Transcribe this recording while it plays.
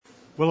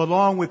Well,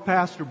 along with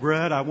Pastor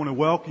Brett, I want to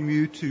welcome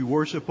you to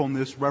worship on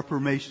this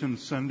Reformation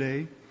Sunday.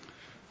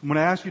 I'm going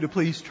to ask you to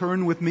please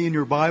turn with me in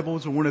your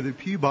Bibles, or one of the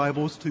pew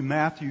Bibles, to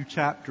Matthew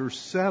chapter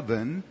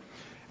 7,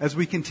 as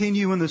we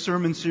continue in the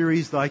sermon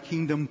series, Thy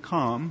Kingdom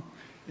Come,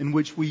 in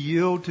which we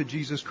yield to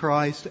Jesus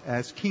Christ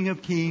as King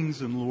of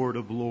Kings and Lord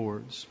of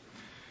Lords.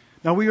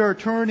 Now, we are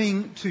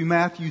turning to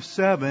Matthew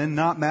 7,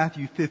 not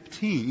Matthew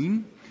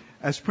 15,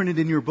 as printed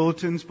in your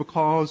bulletins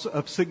because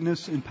of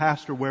sickness in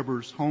Pastor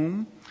Weber's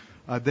home.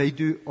 They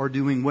are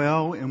doing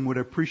well and would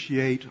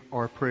appreciate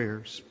our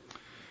prayers.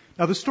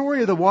 Now, the story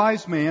of the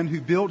wise man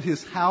who built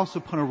his house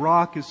upon a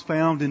rock is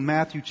found in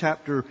Matthew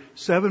chapter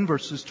 7,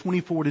 verses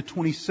 24 to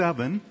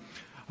 27.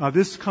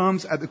 This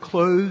comes at the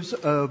close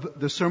of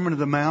the Sermon on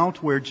the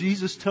Mount, where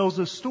Jesus tells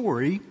a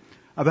story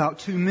about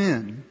two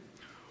men.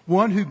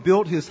 One who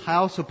built his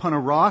house upon a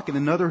rock and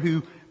another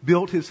who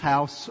built his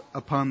house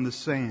upon the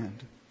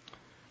sand.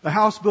 The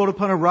house built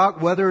upon a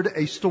rock weathered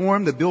a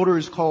storm. The builder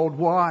is called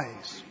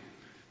wise.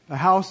 The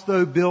house,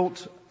 though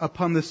built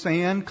upon the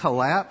sand,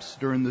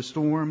 collapsed during the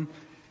storm,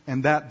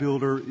 and that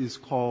builder is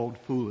called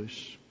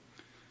foolish.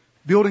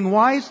 Building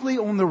wisely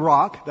on the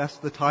rock, that's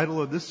the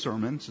title of this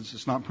sermon, since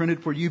it's not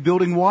printed for you.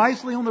 Building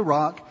wisely on the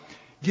rock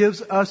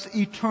gives us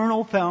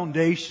eternal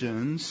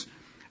foundations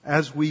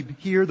as we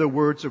hear the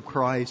words of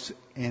Christ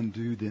and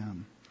do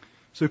them.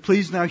 So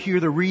please now hear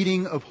the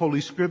reading of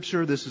Holy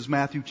Scripture. This is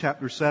Matthew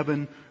chapter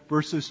 7,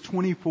 verses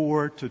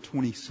 24 to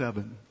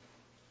 27.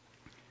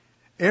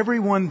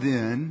 Everyone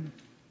then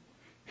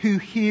who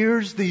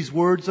hears these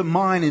words of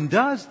mine and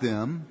does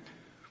them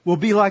will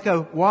be like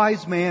a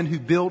wise man who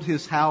built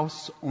his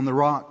house on the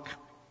rock.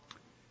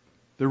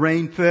 The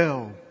rain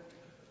fell,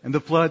 and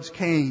the floods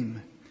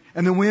came,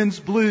 and the winds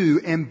blew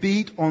and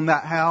beat on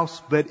that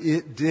house, but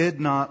it did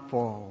not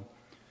fall,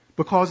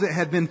 because it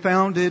had been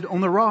founded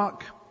on the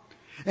rock.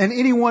 And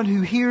anyone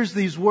who hears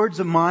these words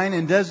of mine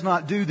and does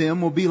not do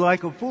them will be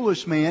like a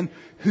foolish man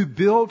who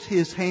built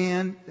his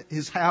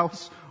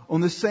house on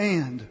the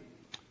sand.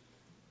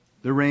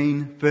 The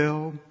rain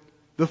fell,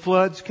 the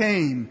floods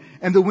came,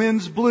 and the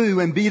winds blew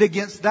and beat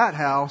against that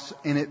house,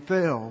 and it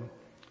fell.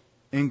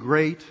 And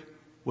great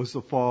was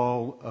the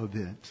fall of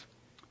it.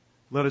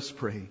 Let us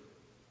pray.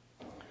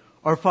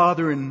 Our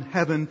Father in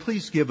heaven,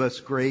 please give us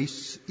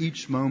grace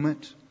each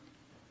moment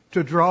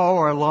to draw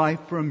our life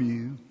from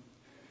you.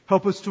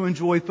 Help us to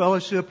enjoy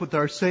fellowship with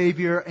our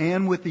Savior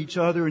and with each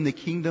other in the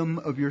kingdom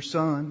of your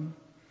Son.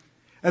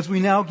 As we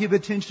now give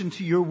attention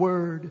to your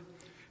word,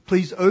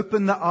 please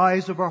open the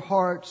eyes of our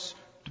hearts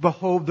to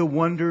behold the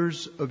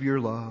wonders of your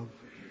love.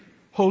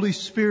 Holy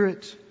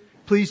Spirit,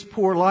 please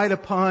pour light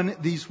upon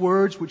these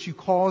words which you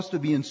cause to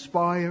be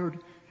inspired,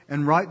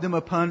 and write them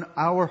upon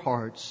our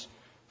hearts.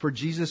 For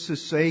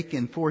Jesus' sake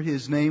and for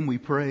his name we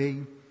pray.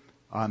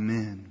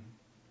 Amen.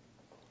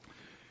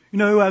 You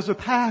know, as a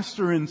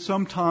pastor and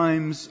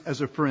sometimes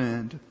as a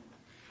friend,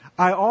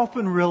 I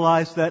often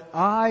realize that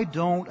I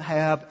don't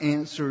have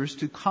answers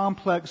to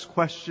complex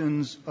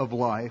questions of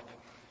life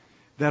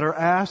that are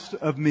asked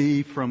of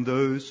me from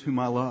those whom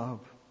I love.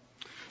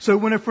 So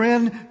when a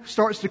friend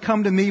starts to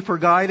come to me for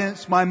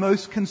guidance, my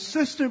most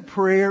consistent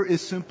prayer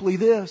is simply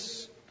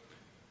this: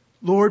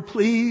 Lord,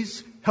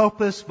 please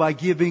help us by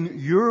giving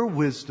your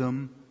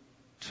wisdom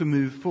to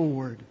move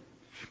forward.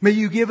 May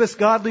you give us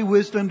godly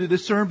wisdom to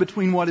discern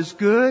between what is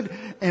good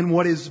and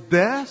what is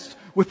best,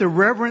 with the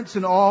reverence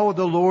and awe of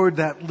the Lord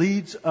that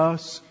leads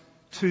us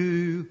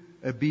to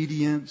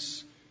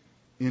obedience.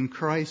 In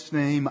Christ's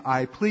name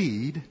I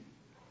plead.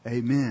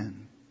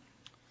 Amen.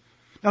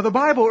 Now, the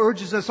Bible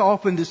urges us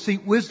often to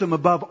seek wisdom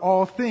above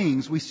all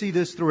things. We see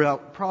this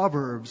throughout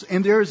Proverbs.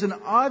 And there is an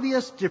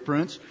obvious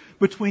difference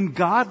between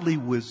godly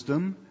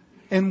wisdom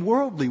and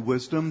worldly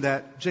wisdom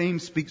that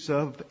James speaks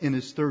of in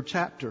his 3rd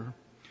chapter.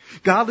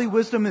 Godly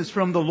wisdom is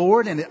from the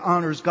Lord and it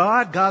honors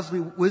God.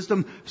 Godly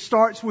wisdom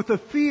starts with a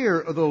fear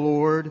of the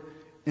Lord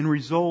and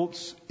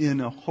results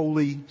in a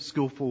holy,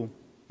 skillful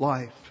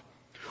life.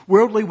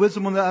 Worldly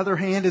wisdom, on the other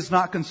hand, is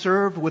not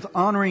concerned with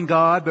honoring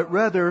God, but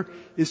rather,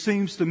 it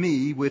seems to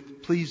me,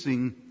 with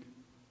pleasing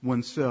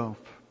oneself.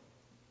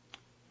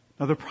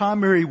 Now, the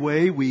primary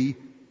way we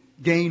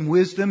gain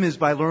wisdom is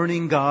by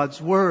learning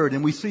God's Word.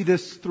 And we see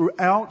this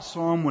throughout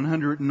Psalm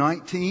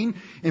 119.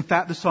 In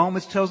fact, the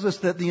psalmist tells us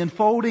that the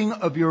unfolding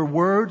of your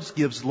words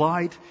gives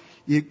light.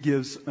 It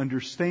gives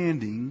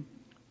understanding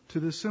to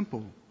the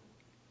simple.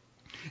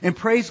 And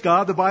praise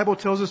God, the Bible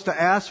tells us to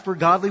ask for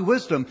godly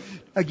wisdom.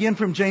 Again,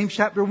 from James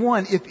chapter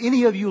 1, if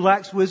any of you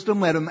lacks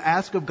wisdom, let him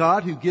ask of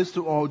God, who gives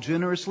to all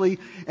generously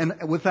and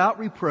without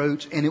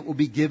reproach, and it will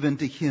be given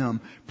to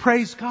him.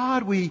 Praise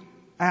God, we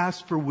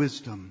ask for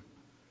wisdom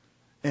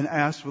and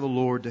ask for the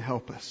Lord to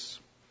help us.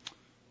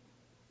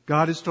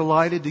 God is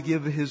delighted to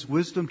give his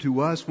wisdom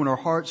to us when our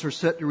hearts are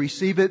set to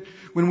receive it.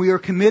 When we are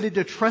committed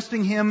to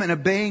trusting him and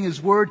obeying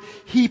his word,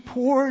 he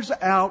pours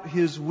out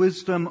his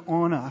wisdom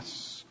on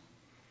us.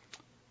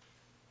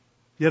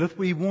 Yet if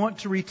we want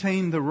to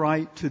retain the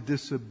right to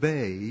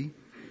disobey,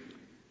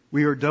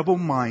 we are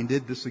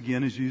double-minded. This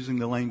again is using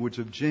the language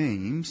of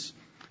James.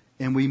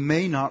 and we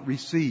may not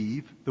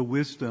receive the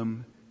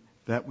wisdom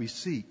that we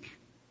seek.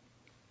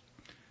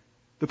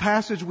 The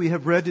passage we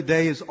have read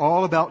today is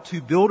all about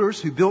two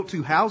builders who built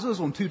two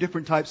houses on two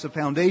different types of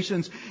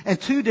foundations and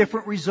two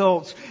different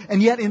results.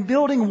 And yet in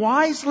building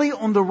wisely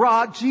on the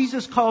rock,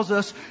 Jesus calls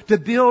us to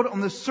build on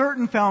the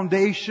certain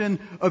foundation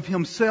of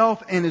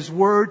Himself and His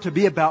Word, to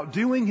be about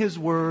doing His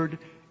Word,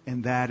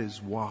 and that is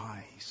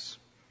wise.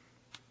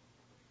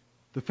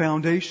 The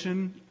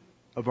foundation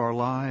of our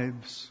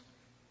lives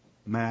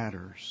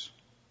matters.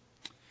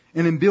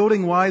 And in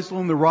building wisely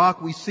on the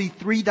rock, we see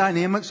three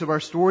dynamics of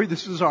our story.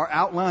 This is our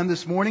outline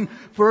this morning.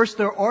 First,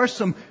 there are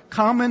some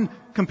common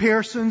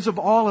comparisons of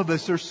all of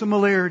us. There are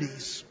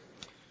similarities.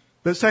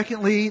 But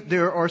secondly,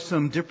 there are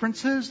some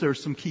differences. There are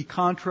some key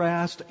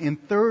contrasts.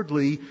 And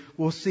thirdly,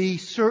 we'll see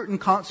certain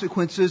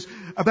consequences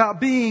about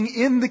being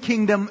in the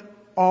kingdom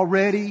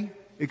already,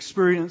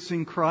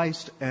 experiencing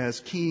Christ as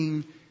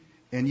King,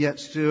 and yet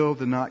still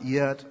the not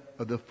yet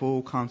of the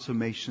full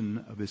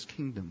consummation of His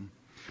kingdom.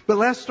 But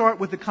let's start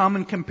with the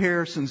common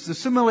comparisons, the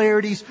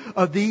similarities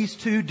of these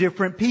two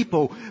different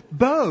people.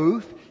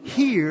 Both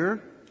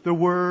hear the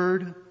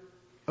word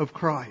of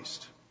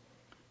Christ.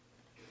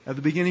 At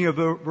the beginning of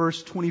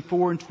verse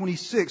 24 and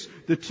 26,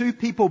 the two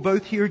people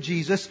both hear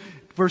Jesus.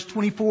 Verse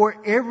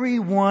 24,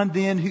 everyone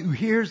then who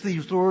hears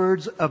these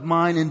words of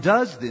mine and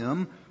does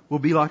them will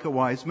be like a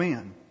wise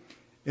man.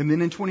 And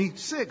then in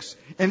 26,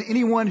 and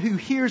anyone who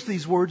hears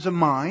these words of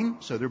mine,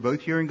 so they're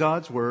both hearing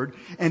God's word,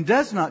 and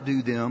does not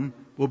do them,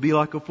 will be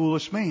like a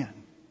foolish man.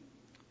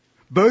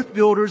 Both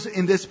builders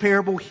in this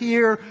parable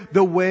hear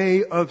the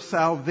way of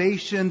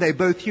salvation. They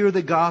both hear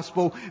the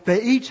gospel.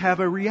 They each have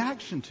a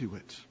reaction to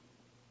it.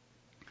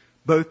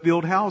 Both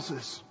build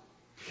houses.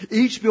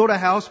 Each build a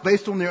house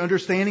based on their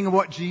understanding of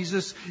what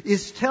Jesus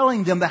is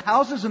telling them. The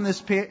houses in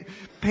this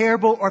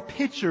parable are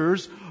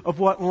pictures of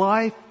what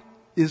life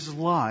is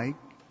like,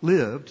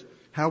 lived,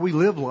 how we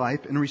live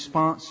life in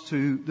response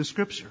to the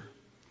Scripture.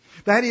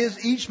 That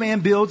is, each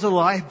man builds a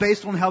life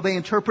based on how they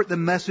interpret the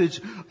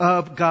message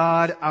of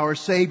God, our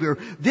Savior.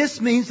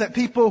 This means that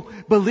people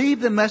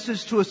believe the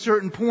message to a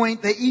certain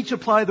point. They each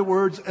apply the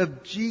words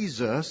of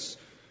Jesus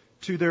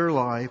to their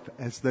life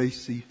as they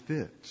see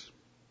fit.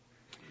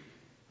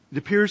 It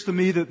appears to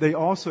me that they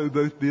also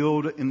both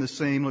build in the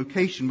same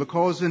location,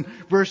 because in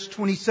verse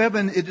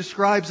 27 it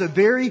describes a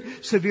very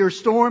severe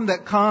storm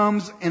that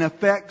comes and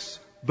affects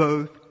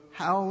both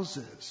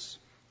houses.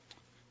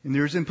 And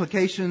there's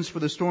implications for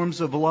the storms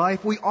of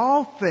life. We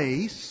all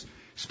face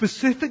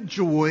specific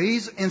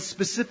joys and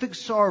specific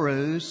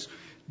sorrows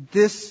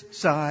this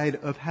side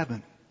of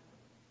heaven.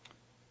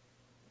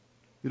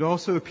 It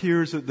also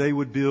appears that they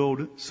would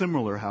build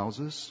similar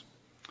houses.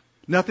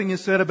 Nothing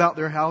is said about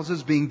their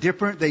houses being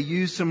different. They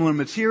use similar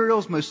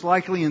materials, most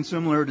likely in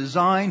similar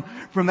design.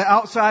 From the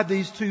outside,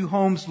 these two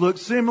homes look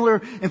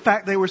similar. In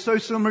fact, they were so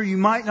similar you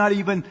might not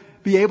even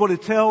be able to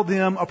tell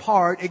them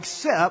apart,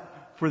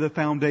 except for the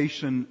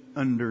foundation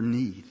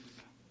underneath.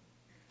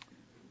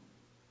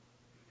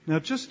 Now,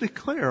 just to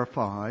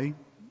clarify,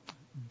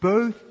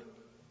 both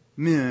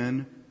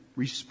men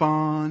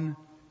respond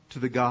to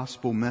the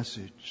gospel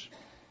message.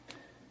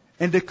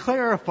 And to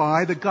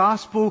clarify, the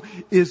gospel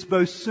is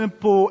both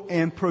simple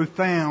and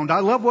profound.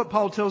 I love what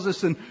Paul tells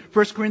us in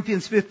 1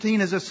 Corinthians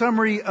 15 as a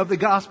summary of the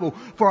gospel.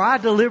 For I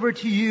delivered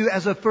to you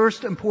as a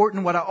first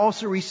important what I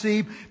also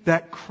received,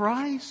 that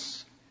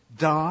Christ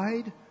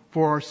died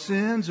for our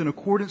sins in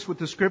accordance with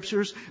the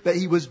Scriptures, that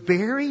He was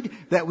buried,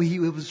 that He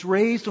was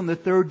raised on the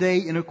third day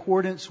in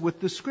accordance with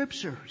the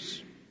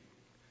Scriptures.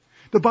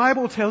 The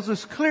Bible tells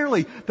us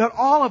clearly that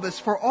all of us,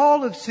 for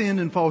all have sinned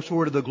and fall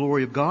short of the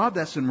glory of God.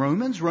 That's in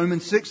Romans.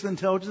 Romans 6 then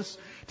tells us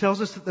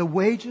that the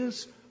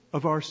wages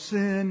of our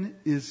sin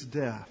is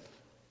death.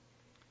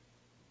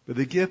 But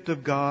the gift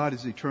of God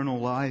is eternal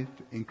life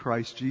in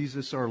Christ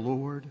Jesus our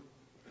Lord.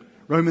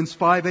 Romans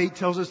 5:8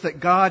 tells us that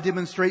God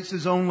demonstrates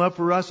His own love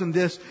for us in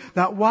this,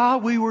 that while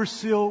we were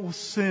still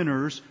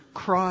sinners,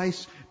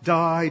 Christ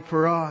died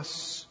for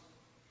us.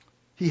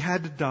 He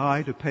had to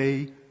die to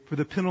pay for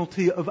the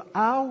penalty of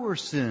our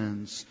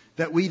sins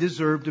that we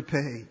deserve to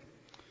pay.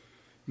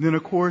 And then,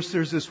 of course,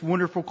 there's this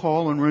wonderful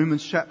call in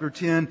Romans chapter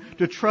 10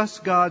 to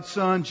trust God's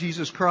Son,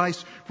 Jesus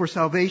Christ, for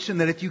salvation,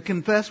 that if you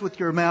confess with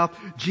your mouth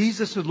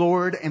Jesus is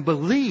Lord and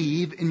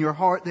believe in your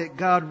heart that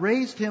God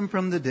raised Him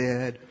from the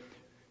dead,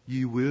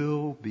 you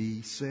will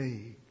be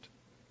saved.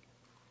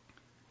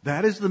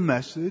 That is the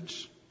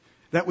message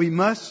that we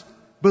must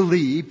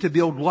believe to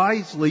build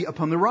wisely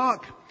upon the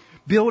rock.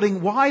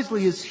 Building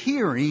wisely is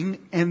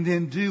hearing and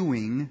then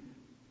doing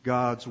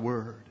God's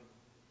Word.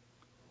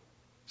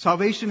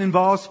 Salvation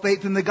involves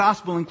faith in the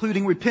gospel,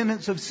 including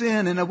repentance of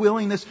sin and a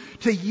willingness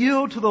to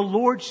yield to the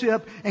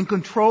lordship and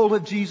control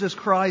of Jesus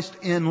Christ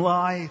in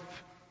life.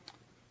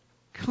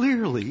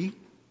 Clearly,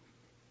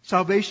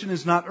 salvation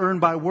is not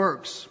earned by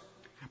works,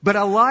 but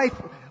a life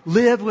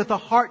lived with a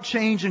heart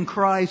change in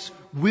Christ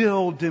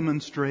will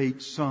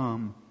demonstrate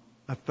some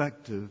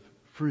effective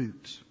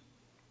fruit.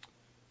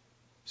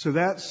 So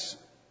that's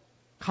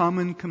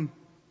common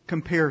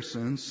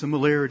comparisons,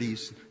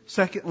 similarities,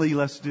 Secondly,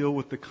 let's deal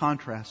with the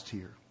contrast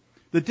here.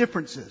 The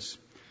differences.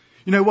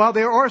 While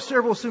there are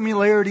several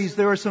similarities,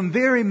 there are some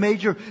very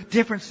major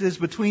differences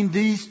between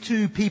these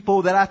two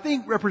people that I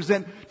think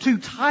represent two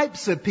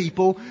types of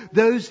people.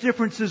 Those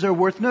differences are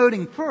worth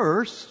noting.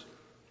 First,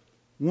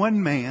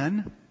 one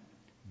man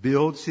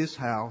builds his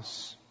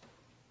house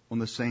on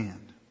the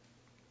sand.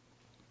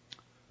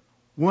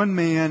 One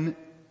man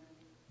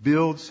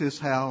builds his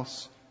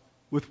house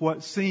with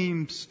what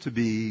seems to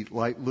be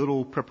like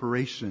little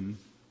preparation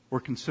or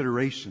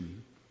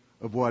consideration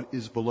of what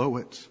is below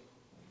it.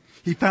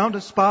 He found a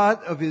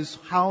spot of his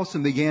house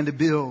and began to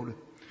build.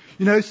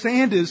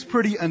 Sand is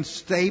pretty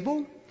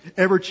unstable,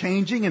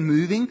 ever-changing and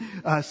moving.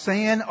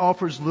 Sand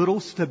offers little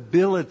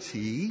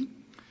stability.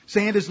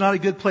 Sand is not a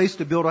good place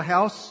to build a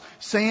house.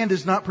 Sand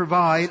does not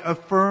provide a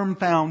firm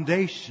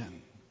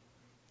foundation.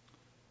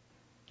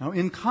 Now,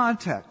 in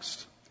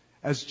context,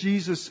 as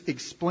Jesus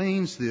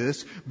explains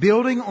this,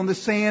 building on the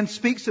sand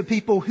speaks of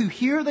people who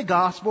hear the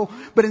gospel,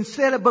 but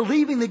instead of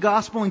believing the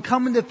gospel and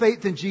coming to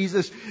faith in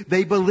Jesus,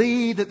 they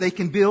believe that they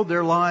can build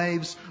their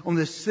lives on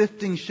the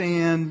sifting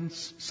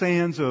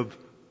sands of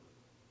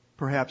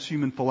perhaps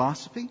human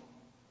philosophy,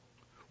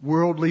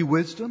 worldly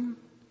wisdom,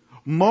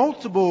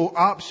 multiple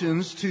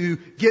options to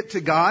get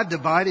to God,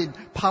 divided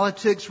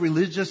politics,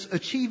 religious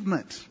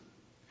achievement.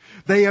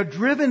 They are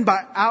driven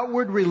by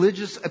outward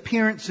religious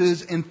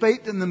appearances and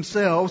faith in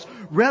themselves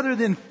rather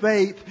than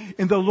faith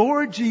in the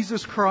Lord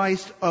Jesus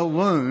Christ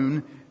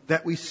alone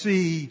that we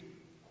see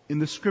in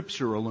the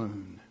Scripture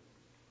alone.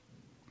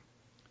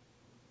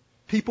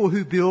 People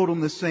who build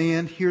on the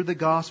sand hear the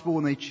gospel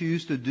and they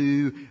choose to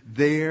do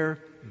their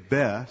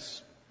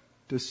best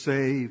to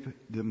save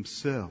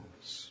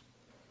themselves.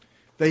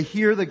 They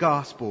hear the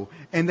gospel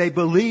and they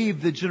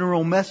believe the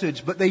general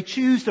message, but they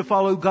choose to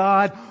follow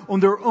God on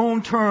their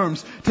own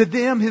terms. To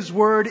them, His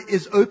Word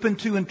is open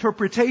to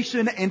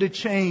interpretation and to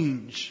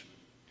change.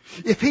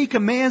 If He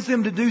commands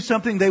them to do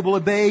something, they will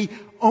obey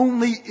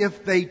only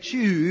if they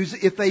choose.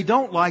 If they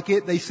don't like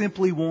it, they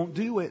simply won't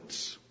do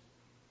it.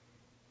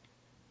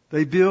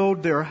 They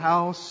build their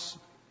house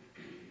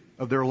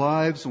of their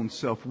lives on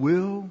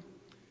self-will,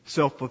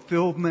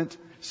 self-fulfillment,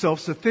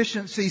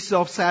 self-sufficiency,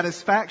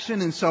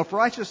 self-satisfaction, and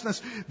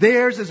self-righteousness.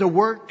 Theirs is a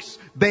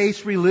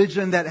works-based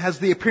religion that has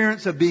the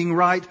appearance of being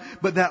right,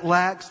 but that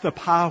lacks the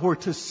power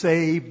to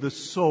save the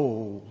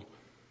soul.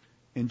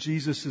 And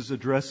Jesus is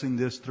addressing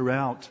this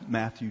throughout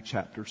Matthew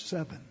chapter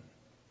 7.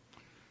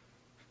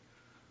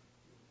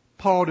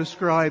 Paul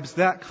describes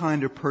that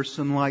kind of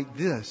person like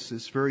this.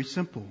 It's very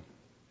simple.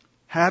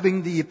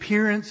 Having the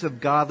appearance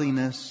of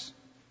godliness,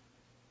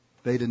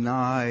 they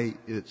deny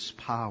its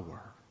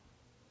power.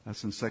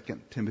 That's in 2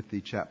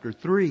 Timothy chapter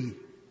 3.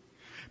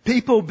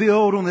 People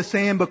build on the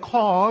sand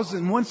because,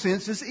 in one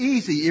sense, it's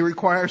easy. It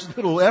requires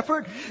little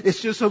effort. It's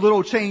just a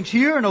little change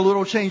here and a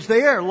little change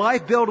there.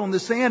 Life built on the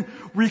sand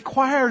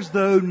requires,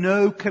 though,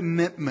 no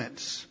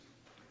commitments,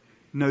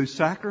 no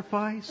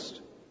sacrifice,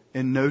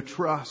 and no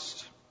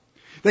trust.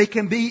 They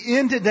can be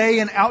in today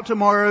and out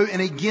tomorrow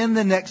and again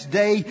the next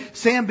day.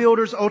 Sand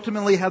builders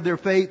ultimately have their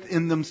faith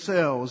in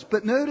themselves.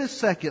 But notice,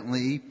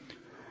 secondly,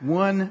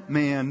 one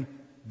man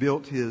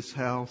built his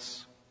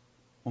house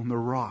on the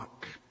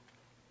rock.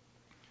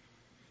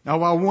 Now,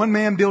 while one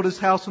man built his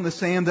house on the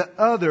sand, the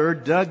other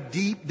dug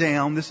deep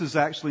down. This is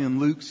actually in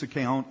Luke's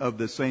account of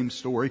the same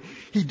story.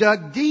 He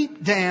dug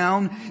deep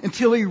down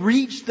until he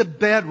reached the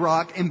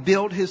bedrock and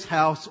built his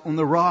house on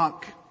the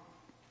rock.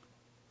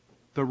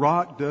 The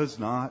rock does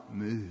not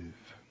move.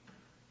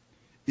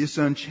 It's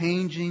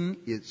unchanging.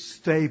 It's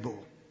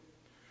stable.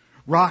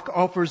 Rock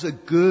offers a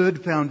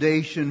good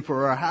foundation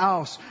for our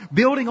house.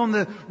 Building on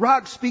the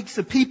rock speaks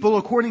of people,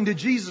 according to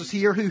Jesus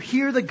here, who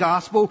hear the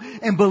gospel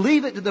and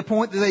believe it to the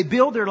point that they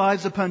build their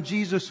lives upon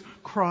Jesus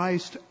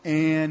Christ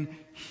and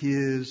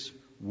His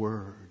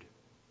Word.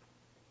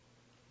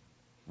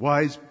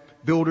 Wise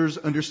builders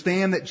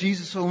understand that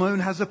Jesus alone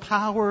has the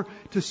power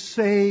to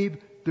save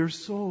their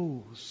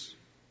souls.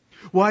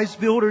 Wise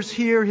builders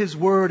hear His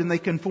Word and they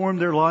conform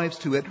their lives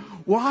to it.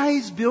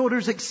 Wise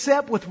builders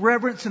accept with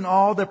reverence and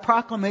awe the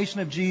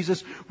proclamation of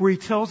Jesus, where He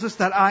tells us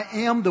that I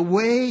am the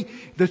way,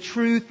 the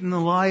truth, and the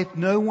life.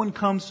 No one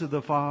comes to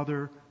the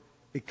Father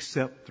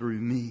except through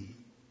me.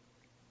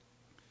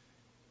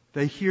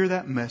 They hear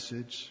that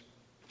message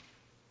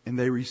and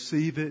they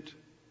receive it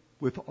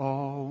with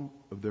all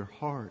of their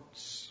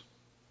hearts.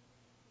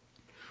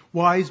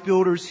 Wise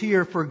builders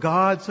hear, for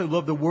God so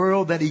loved the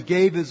world that He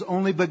gave His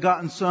only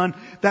begotten Son,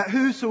 that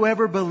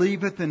whosoever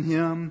believeth in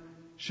Him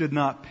should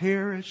not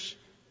perish,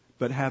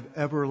 but have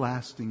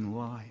everlasting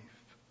life.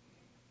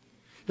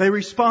 They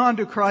respond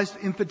to Christ's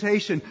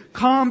invitation,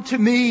 come to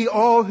me,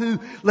 all who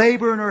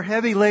labor and are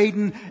heavy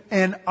laden,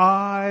 and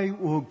I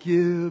will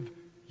give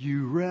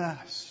you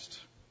rest.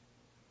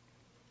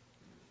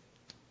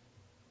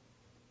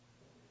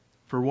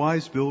 For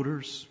wise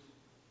builders,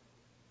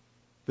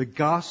 the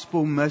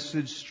gospel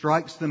message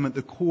strikes them at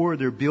the core of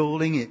their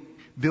building. It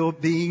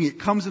being. It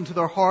comes into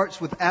their hearts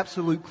with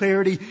absolute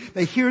clarity.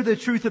 They hear the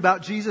truth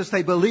about Jesus.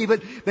 They believe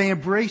it. They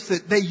embrace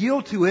it. They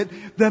yield to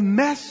it. The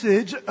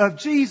message of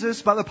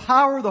Jesus, by the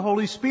power of the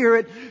Holy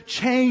Spirit,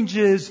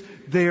 changes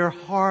their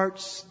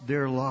hearts,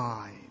 their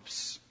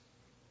lives.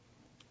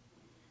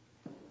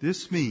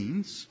 This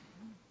means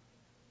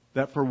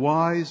that for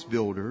wise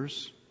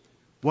builders,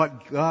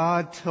 what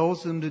God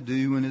tells them to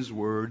do in His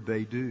Word,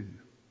 they do.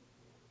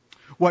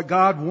 What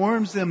God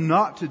warns them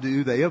not to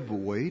do, they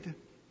avoid.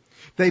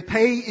 They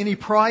pay any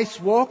price,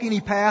 walk any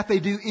path, they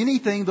do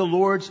anything the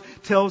Lord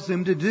tells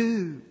them to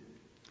do.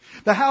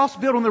 The house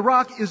built on the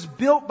rock is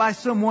built by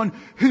someone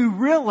who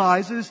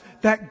realizes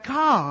that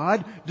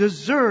God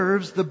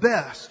deserves the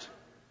best.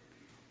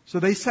 So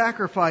they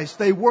sacrifice,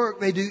 they work,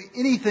 they do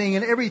anything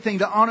and everything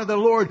to honor the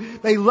Lord.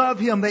 They love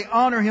Him, they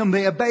honor Him,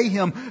 they obey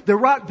Him. The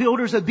rock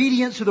builders'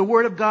 obedience to the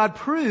Word of God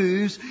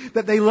proves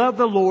that they love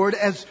the Lord,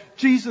 as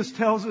Jesus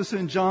tells us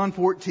in John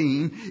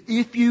 14,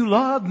 "If you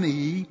love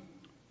me,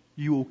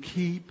 you will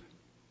keep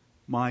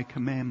my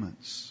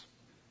commandments."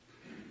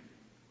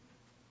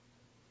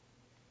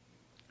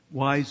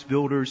 Wise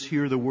builders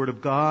hear the Word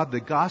of God, the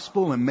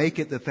gospel, and make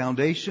it the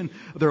foundation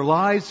of their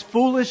lives.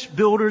 Foolish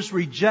builders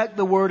reject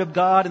the Word of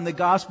God and the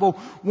gospel.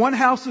 One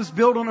house is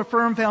built on a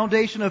firm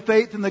foundation of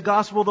faith in the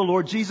gospel of the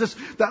Lord Jesus.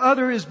 The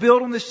other is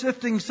built on the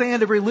shifting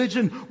sand of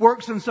religion,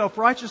 works, and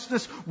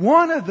self-righteousness.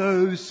 One of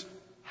those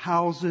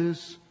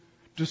houses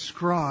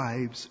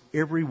describes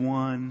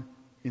everyone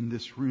in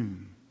this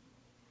room.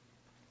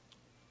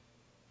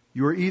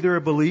 You are either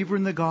a believer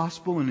in the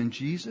gospel and in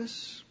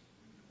Jesus,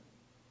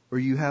 or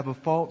you have a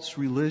false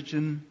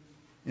religion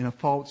and a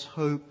false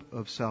hope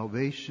of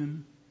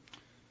salvation.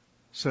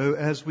 So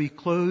as we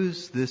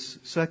close this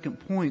second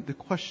point, the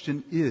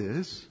question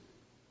is,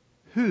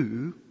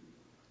 who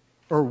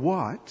or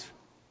what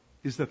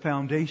is the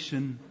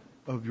foundation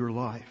of your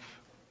life?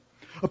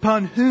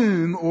 Upon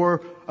whom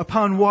or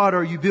upon what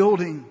are you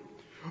building?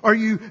 Are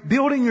you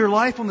building your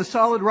life on the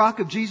solid rock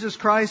of Jesus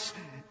Christ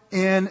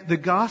and the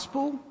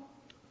gospel?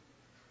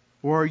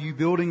 Or are you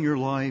building your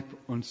life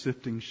on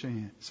sifting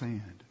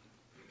sand?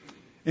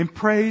 And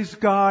praise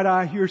God,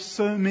 I hear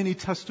so many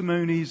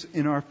testimonies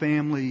in our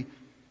family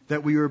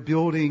that we are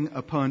building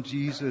upon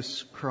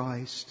Jesus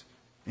Christ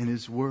and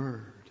His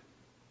Word.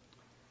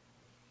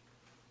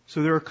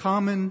 So there are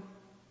common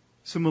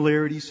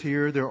similarities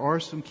here. There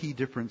are some key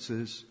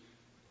differences.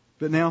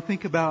 But now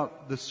think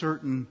about the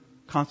certain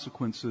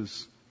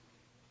consequences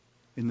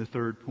in the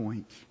third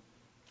point.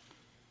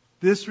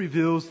 This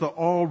reveals the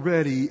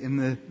already and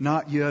the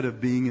not yet of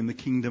being in the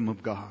kingdom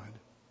of God.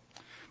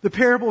 The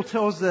parable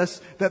tells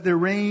us that the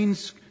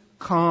rains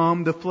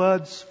come, the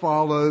floods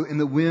follow, and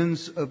the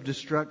winds of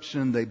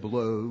destruction they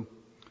blow.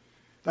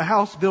 The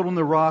house built on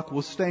the rock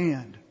will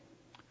stand.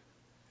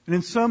 And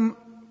in some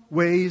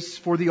ways,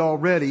 for the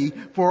already,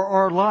 for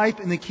our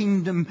life in the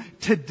kingdom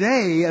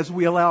today, as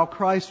we allow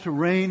Christ to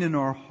reign in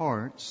our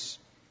hearts,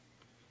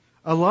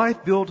 a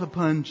life built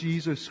upon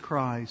Jesus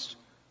Christ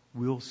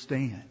will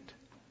stand.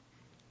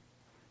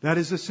 That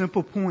is a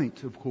simple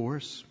point, of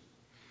course.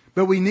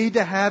 But we need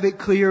to have it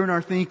clear in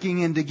our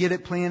thinking and to get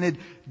it planted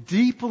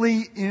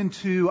deeply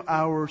into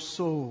our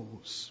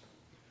souls.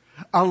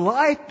 A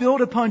life built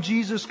upon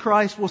Jesus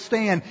Christ will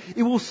stand.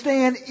 It will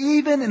stand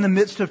even in the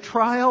midst of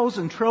trials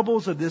and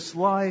troubles of this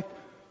life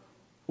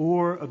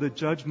or of the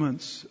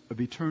judgments of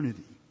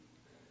eternity.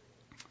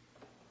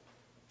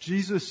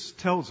 Jesus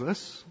tells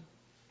us,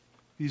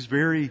 He's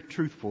very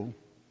truthful,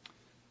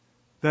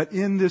 that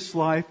in this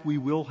life we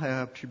will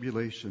have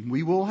tribulation.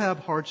 We will have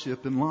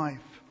hardship in life.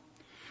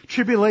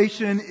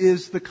 Tribulation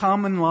is the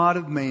common lot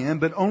of man,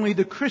 but only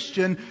the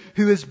Christian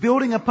who is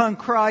building upon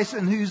Christ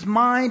and whose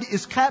mind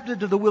is captive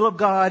to the will of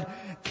God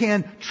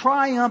can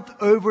triumph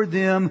over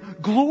them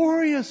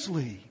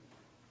gloriously.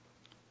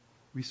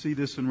 We see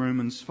this in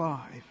Romans 5.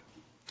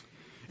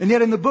 And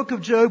yet in the book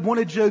of Job, one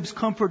of Job's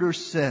comforters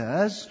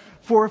says,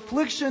 "For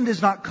affliction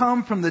does not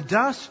come from the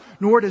dust,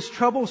 nor does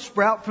trouble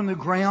sprout from the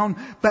ground,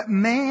 but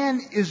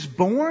man is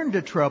born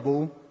to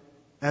trouble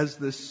as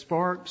the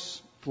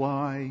sparks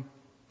fly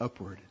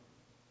upward."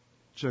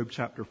 Job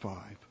chapter 5.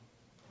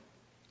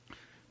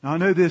 Now I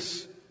know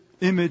this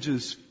image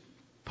is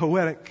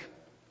poetic,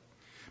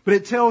 but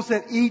it tells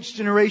that each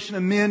generation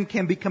of men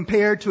can be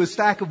compared to a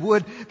stack of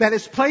wood that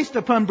is placed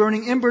upon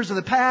burning embers of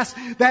the past.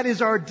 That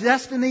is our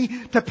destiny,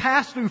 to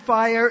pass through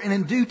fire and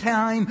in due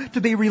time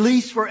to be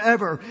released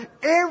forever.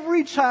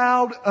 Every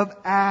child of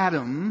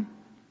Adam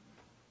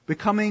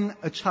becoming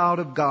a child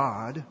of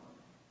God,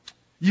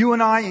 you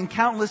and I and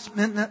countless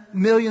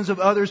millions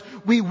of others,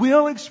 we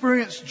will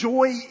experience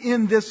joy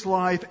in this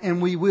life and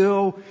we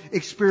will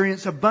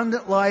experience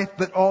abundant life,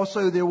 but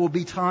also there will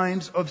be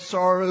times of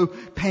sorrow,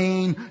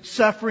 pain,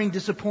 suffering,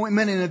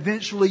 disappointment, and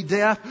eventually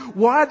death.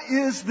 What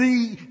is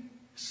the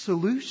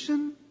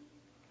solution?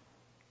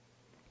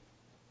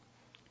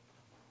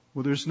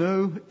 Well, there's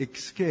no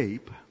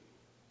escape,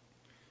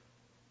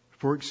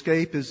 for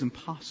escape is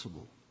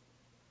impossible.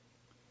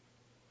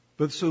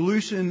 But the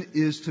solution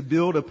is to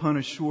build upon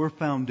a sure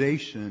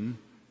foundation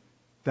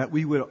that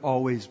we would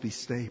always be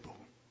stable.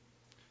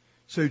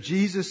 So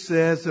Jesus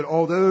says that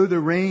although the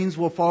rains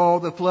will fall,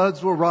 the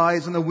floods will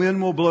rise, and the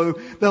wind will blow,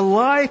 the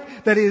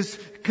life that is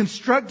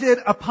constructed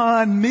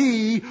upon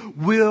me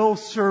will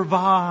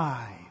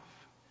survive.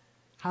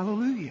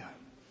 Hallelujah.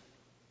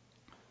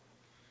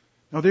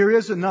 Now there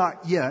is a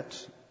not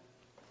yet,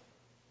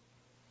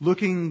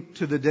 looking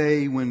to the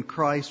day when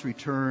Christ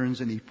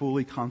returns and He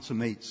fully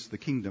consummates the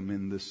kingdom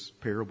in this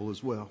parable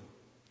as well.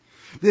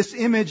 This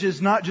image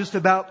is not just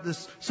about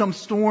some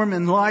storm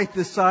in life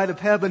this side of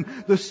heaven.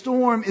 The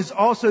storm is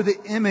also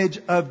the image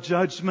of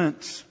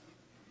judgment.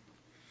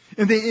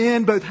 In the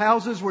end, both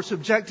houses were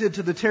subjected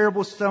to the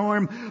terrible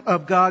storm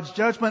of God's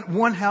judgment.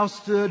 One house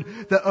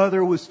stood, the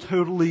other was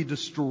totally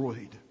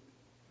destroyed.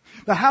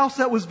 The house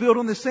that was built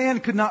on the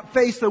sand could not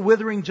face the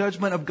withering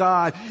judgment of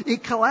God.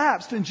 It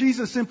collapsed, and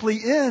Jesus simply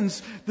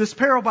ends this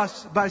parable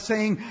by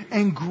saying,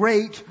 "And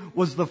great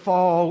was the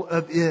fall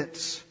of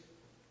it."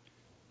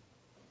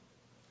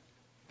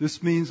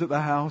 This means that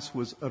the house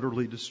was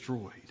utterly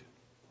destroyed.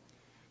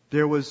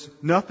 There was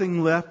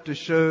nothing left to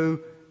show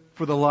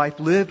for the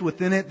life lived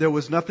within it. There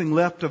was nothing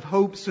left of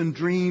hopes and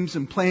dreams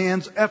and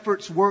plans,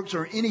 efforts, works,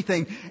 or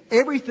anything.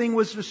 Everything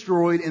was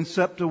destroyed and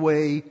swept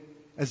away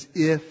as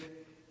if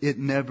it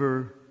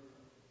never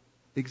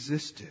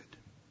existed.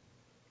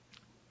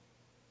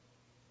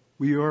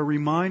 We are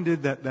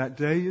reminded that that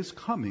day is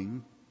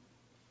coming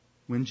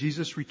when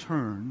Jesus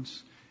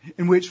returns,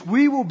 in which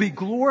we will be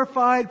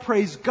glorified.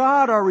 Praise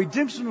God, our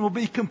redemption will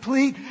be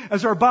complete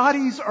as our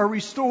bodies are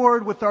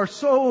restored with our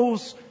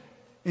souls.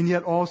 And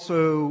yet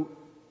also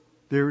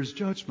there is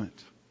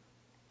judgment.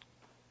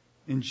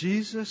 And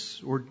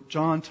Jesus, or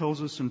John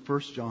tells us in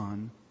 1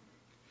 John,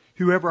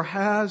 whoever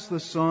has the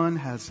Son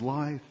has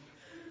life.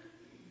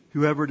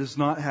 Whoever does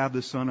not have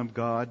the Son of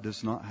God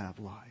does not have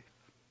life.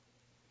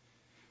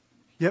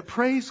 Yet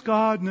praise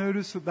God,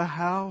 notice that the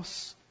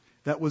house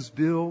that was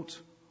built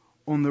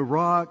on the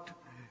rock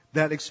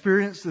that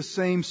experienced the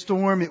same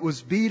storm, it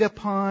was beat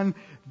upon,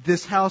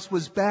 this house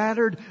was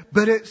battered,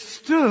 but it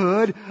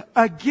stood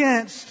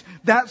against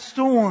that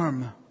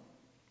storm.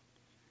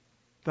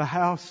 The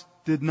house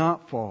did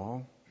not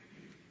fall.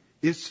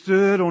 It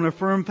stood on a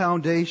firm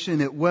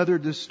foundation. It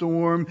weathered the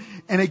storm.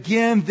 And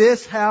again,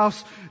 this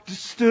house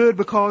stood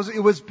because it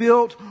was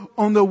built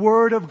on the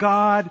Word of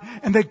God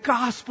and the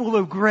gospel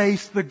of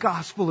grace, the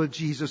gospel of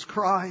Jesus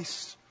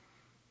Christ.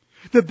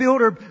 The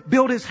builder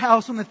built his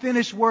house on the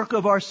finished work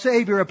of our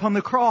Savior upon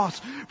the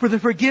cross for the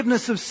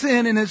forgiveness of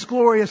sin and His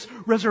glorious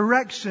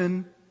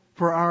resurrection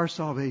for our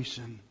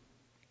salvation.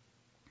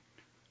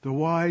 The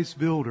wise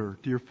builder,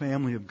 dear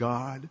family of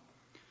God,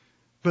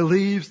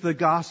 believes the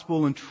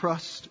gospel and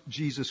trusts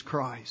Jesus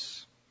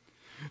Christ.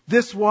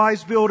 This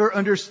wise builder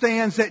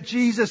understands that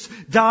Jesus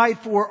died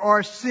for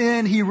our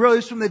sin. He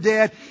rose from the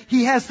dead.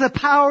 He has the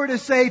power to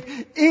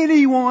save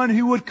anyone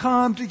who would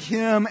come to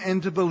Him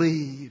and to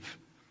believe.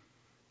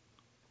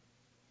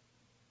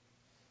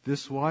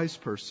 This wise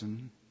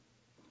person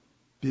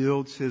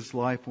builds his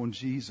life on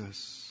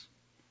Jesus,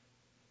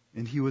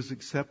 and he was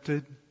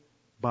accepted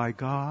by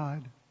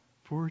God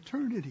for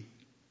eternity.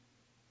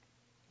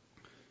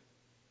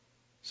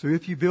 So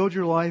if you build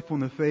your life on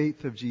the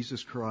faith of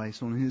Jesus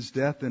Christ, on His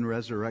death and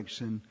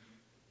resurrection,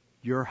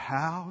 your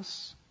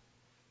house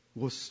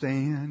will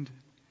stand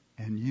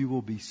and you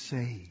will be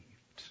saved.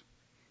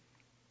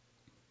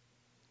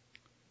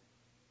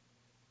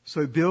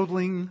 So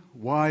building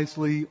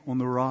wisely on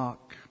the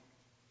rock.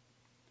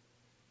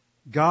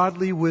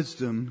 Godly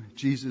wisdom,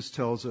 Jesus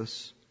tells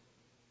us,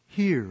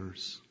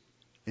 hears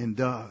and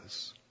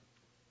does.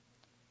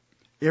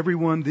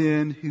 Everyone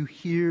then who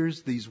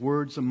hears these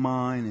words of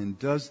mine and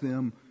does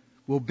them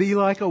will be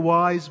like a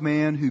wise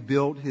man who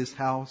built his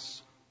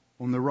house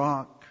on the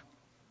rock.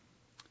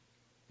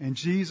 And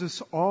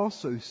Jesus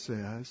also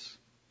says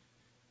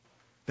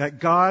that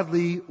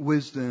godly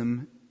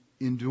wisdom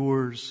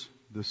endures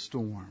the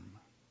storm.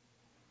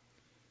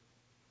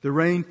 The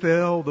rain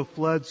fell, the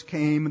floods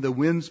came, the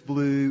winds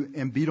blew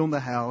and beat on the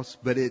house,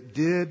 but it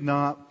did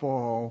not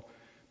fall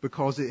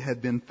because it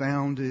had been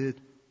founded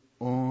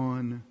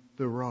on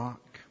the rock.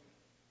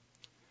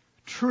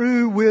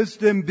 True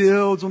wisdom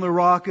builds on the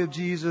rock of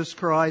Jesus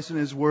Christ and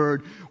His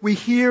Word. We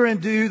hear and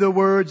do the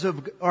words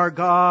of our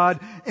God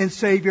and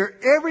Savior.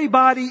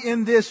 Everybody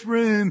in this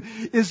room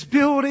is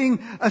building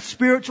a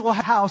spiritual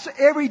house.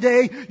 Every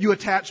day you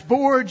attach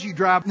boards, you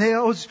drive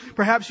nails,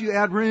 perhaps you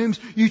add rooms.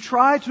 You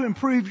try to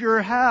improve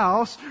your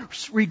house.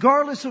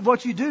 Regardless of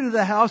what you do to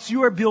the house,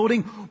 you are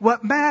building.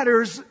 What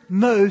matters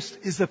most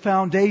is the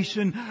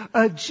foundation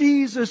of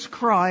Jesus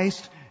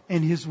Christ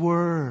and His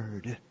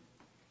Word.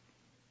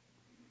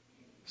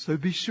 So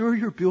be sure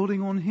you're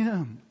building on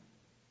Him.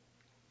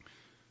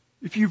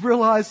 If you've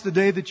realized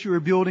today that you are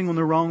building on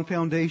the wrong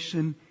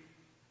foundation,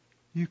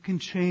 you can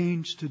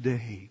change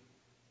today.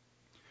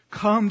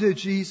 Come to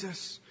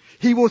Jesus.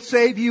 He will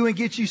save you and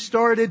get you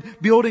started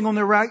building on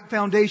the right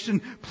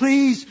foundation.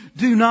 Please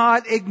do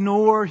not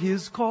ignore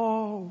His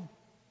call.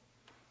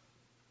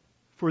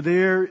 For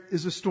there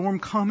is a storm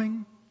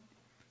coming,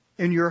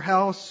 and your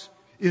house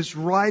is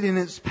right in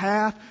its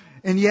path.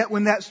 And yet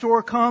when that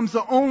storm comes,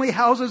 the only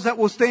houses that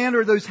will stand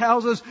are those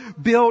houses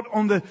built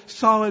on the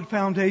solid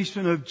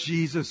foundation of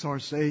Jesus, our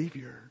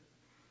Savior.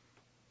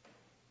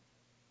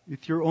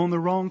 If you're on the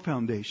wrong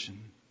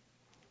foundation,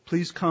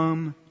 please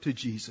come to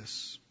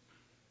Jesus.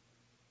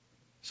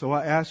 So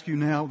I ask you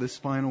now this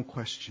final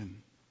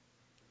question.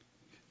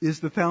 Is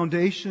the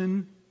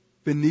foundation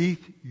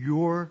beneath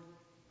your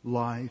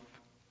life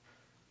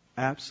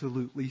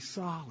absolutely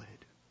solid?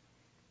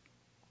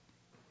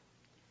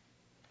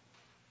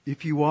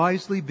 If you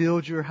wisely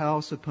build your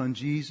house upon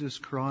Jesus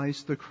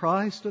Christ, the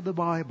Christ of the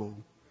Bible,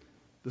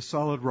 the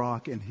solid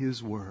rock and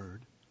His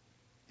Word,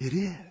 it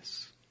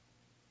is.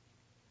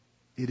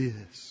 It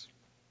is.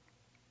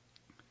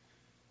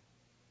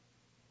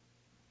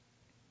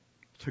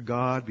 To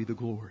God be the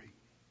glory.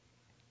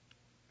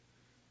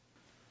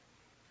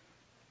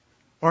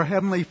 Our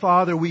Heavenly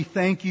Father, we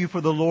thank You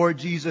for the Lord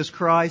Jesus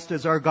Christ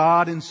as our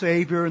God and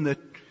Savior and the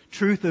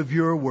truth of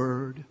Your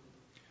Word.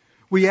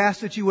 We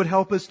ask that You would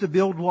help us to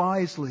build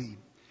wisely,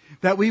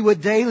 that we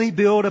would daily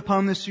build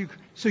upon the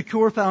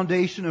secure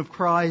foundation of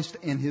Christ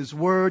and His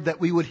Word,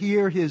 that we would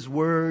hear His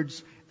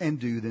words and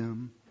do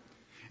them,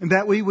 and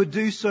that we would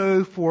do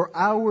so for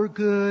our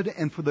good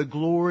and for the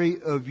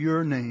glory of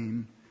Your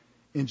name.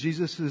 In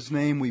Jesus'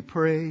 name we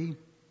pray.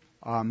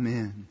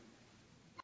 Amen.